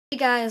Hey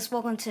guys,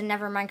 welcome to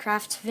Never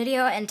Minecraft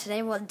video, and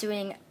today we're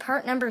doing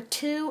part number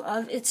 2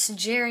 of It's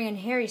Jerry and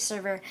Harry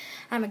server.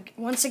 I'm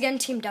once again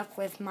teamed up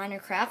with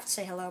Minercraft.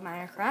 Say hello,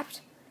 Minercraft.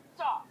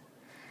 Stop.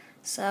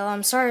 So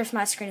I'm sorry if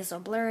my screen is a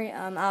little blurry.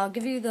 I'll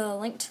give you the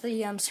link to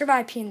the server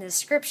IP in the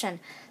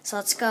description. So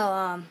let's go.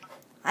 I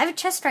have a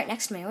chest right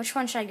next to me. Which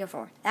one should I go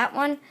for? That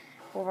one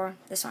or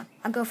this one?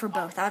 I'll go for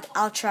both.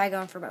 I'll try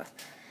going for both.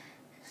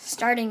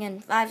 Starting in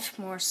 5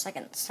 more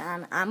seconds.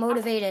 I'm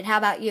motivated. How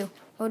about you?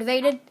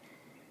 Motivated?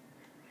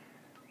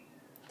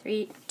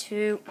 3,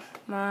 2,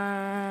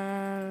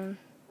 1.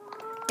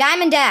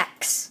 Diamond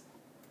axe.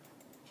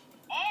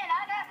 And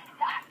I got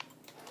stuck.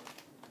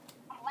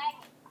 I'm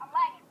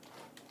lagging.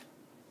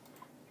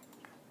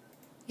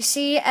 You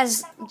see,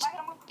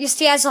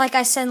 as like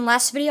I said in the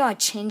last video, I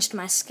changed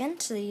my skin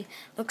to the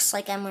looks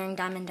like I'm wearing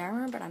diamond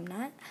armor, but I'm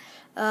not.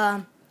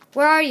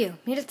 Where are you?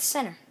 Meet at the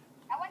center.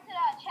 I went to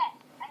the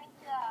chest.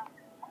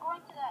 I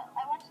went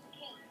to the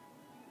cave.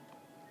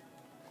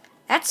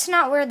 That's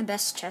not where the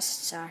best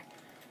chests are.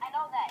 I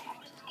know that. I'm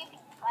just skipping.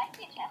 I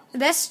see a chest. The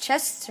best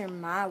chests are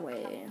my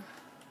way.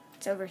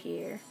 It's over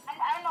here.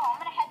 I don't know. I'm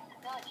gonna head to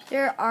the village.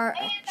 There are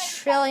a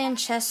trillion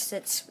chests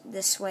that's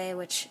this way,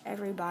 which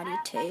everybody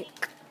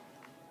take.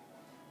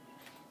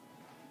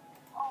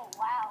 Oh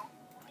wow.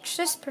 Which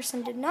this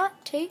person did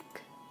not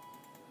take.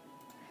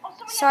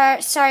 Oh,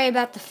 Sorry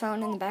about the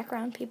phone in the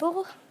background,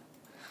 people.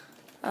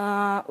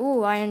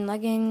 Ooh, iron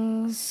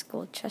leggings,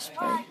 gold chest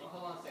plate.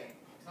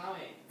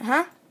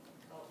 Huh?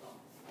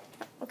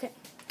 Okay.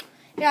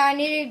 Yeah,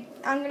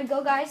 I'm gonna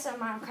go, guys.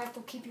 Minecraft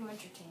will keep you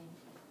entertained.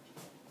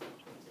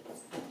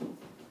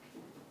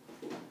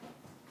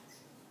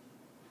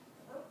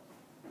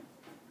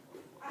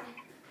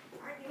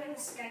 Aren't you in the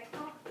Skype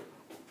call?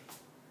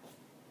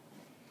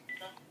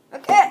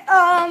 Okay,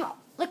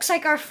 looks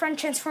like our friend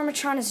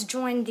Transformatron has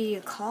joined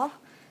the call.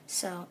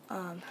 So,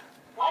 Oh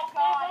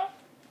god.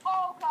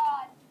 Oh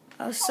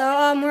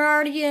god. we're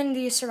already in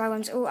the survival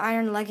rooms. Oh,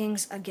 iron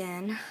leggings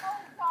again. Oh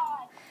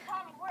god.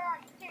 Tommy, where are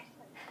you?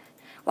 Seriously.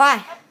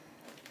 Why?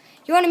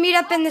 You want to meet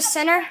up in the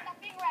center? I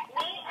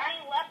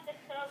left the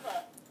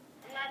server.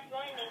 I'm not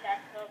joining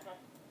that server.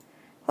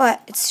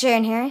 What? It's Jay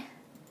and Harry?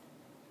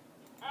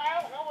 I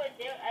don't know what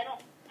to do.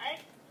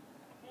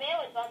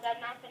 Mail is on.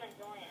 I'm not gonna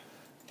join it.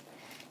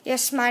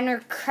 Yes,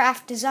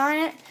 Minercraft is on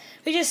it.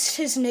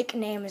 His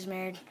nickname is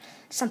married.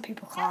 Some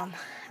people call him.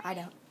 I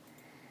don't.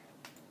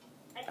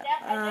 I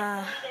definitely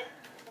deleted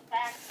the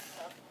facts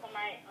from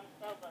my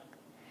server.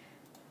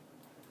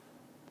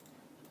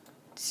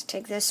 Let's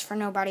take this for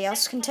nobody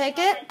else can take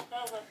it.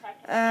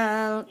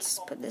 Let's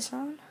put this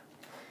on.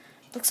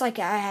 Looks like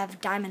I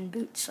have diamond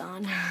boots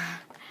on.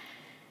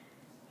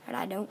 But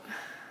I don't.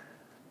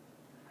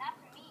 Not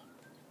for me.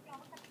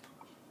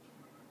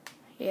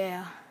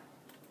 Yeah.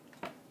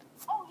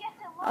 Oh, yes,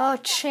 it was. Oh,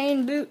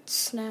 chain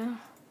boots now.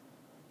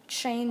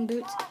 Chain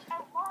boots. Gosh,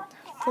 I lost him.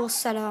 Full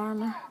set of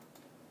armor.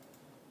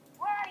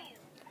 Where are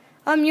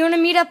you? You want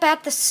to meet up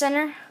at the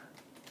center?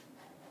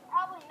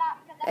 Probably not.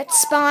 At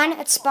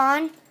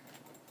spawn.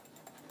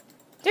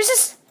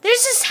 There's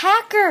this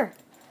hacker.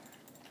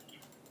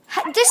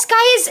 This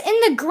guy is in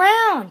the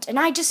ground, and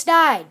I just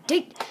died.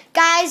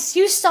 Guys,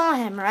 you saw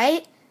him,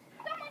 right?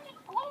 Someone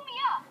just blew me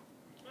up.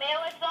 Mail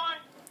is on.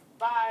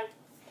 Bye.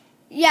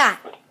 Yeah.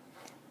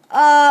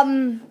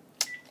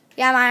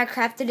 Yeah,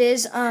 Minecraft it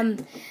is. I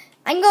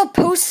can go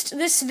post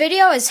this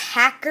video as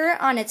hacker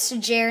on It's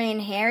Jerry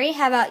and Harry.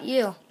 How about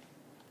you?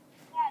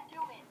 Yeah, do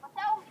it. But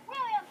that was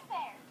really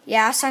unfair.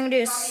 Yeah, so I'm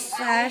gonna do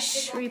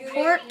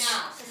 /report.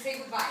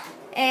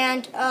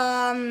 And,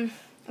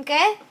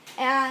 okay.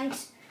 And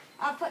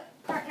I'll put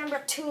part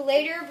number 2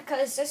 later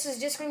because this is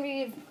just gonna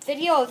be a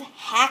video of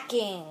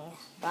hacking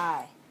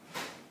by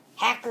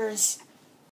hackers.